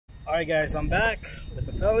Alright guys, I'm back with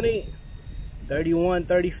the Felony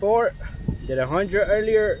 3134. Did 100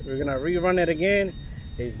 earlier. We're gonna rerun it again.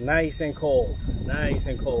 It's nice and cold. Nice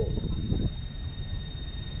and cold.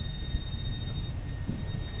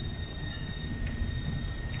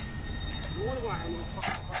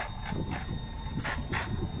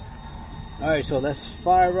 Alright, so let's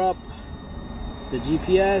fire up the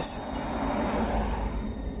GPS.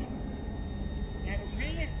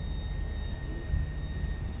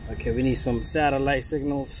 Okay, we need some satellite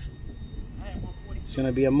signals. It's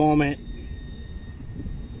gonna be a moment.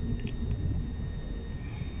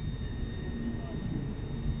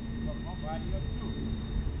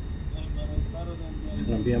 It's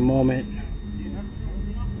gonna be a moment.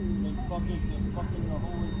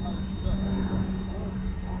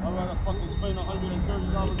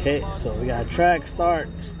 Okay, so we got track, start,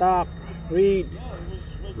 stop, read,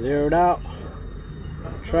 zeroed out,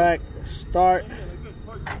 track, start.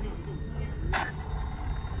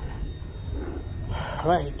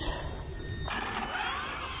 Right.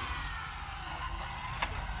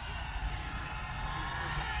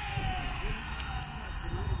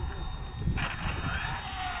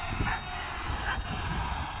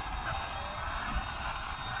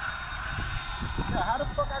 Yeah, how the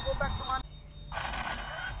fuck I go back to my...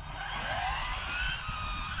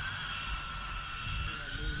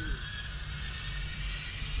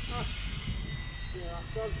 Yeah,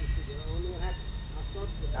 I started this again. I don't know what happened.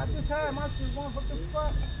 I just had my shit one for the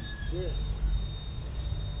spot. Yeah.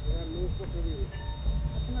 Yeah, no fucking reason.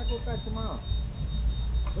 How can I go back to my house?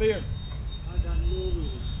 Clear. I got no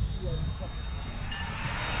reason.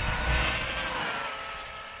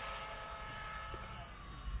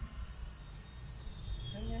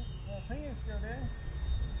 Opinion's still there.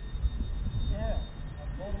 Yeah.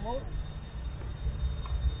 Motor.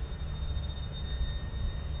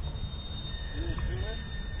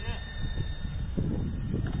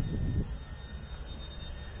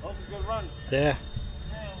 Good run. Yeah.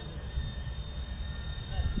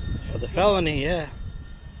 For the Felony, yeah.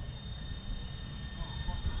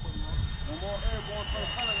 No more airborne for the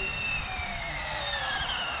Felony.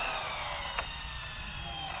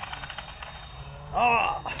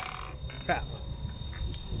 Oh, crap.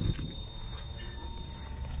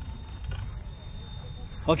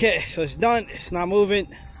 Okay, so it's done. It's not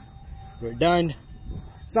moving. We're done.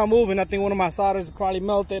 It's not moving. I think one of my solders probably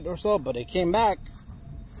melted or so, but it came back.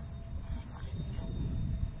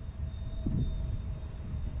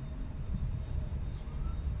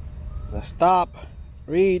 Let's stop,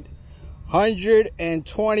 read,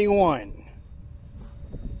 121.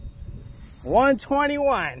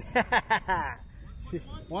 121.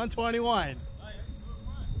 121.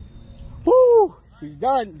 Woo! She's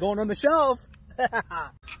done. Going on the shelf.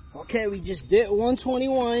 Okay, we just did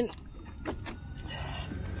 121.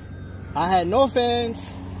 I had no fans.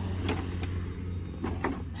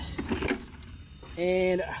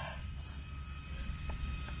 And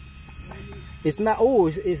it's not, oh,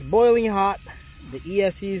 it's boiling hot. The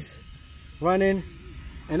ESC's running.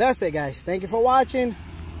 And that's it, guys. Thank you for watching.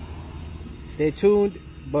 Stay tuned.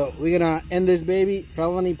 But we're gonna end this baby.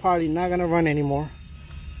 Felony party not gonna run anymore.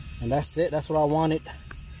 And that's it. That's what I wanted.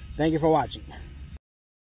 Thank you for watching.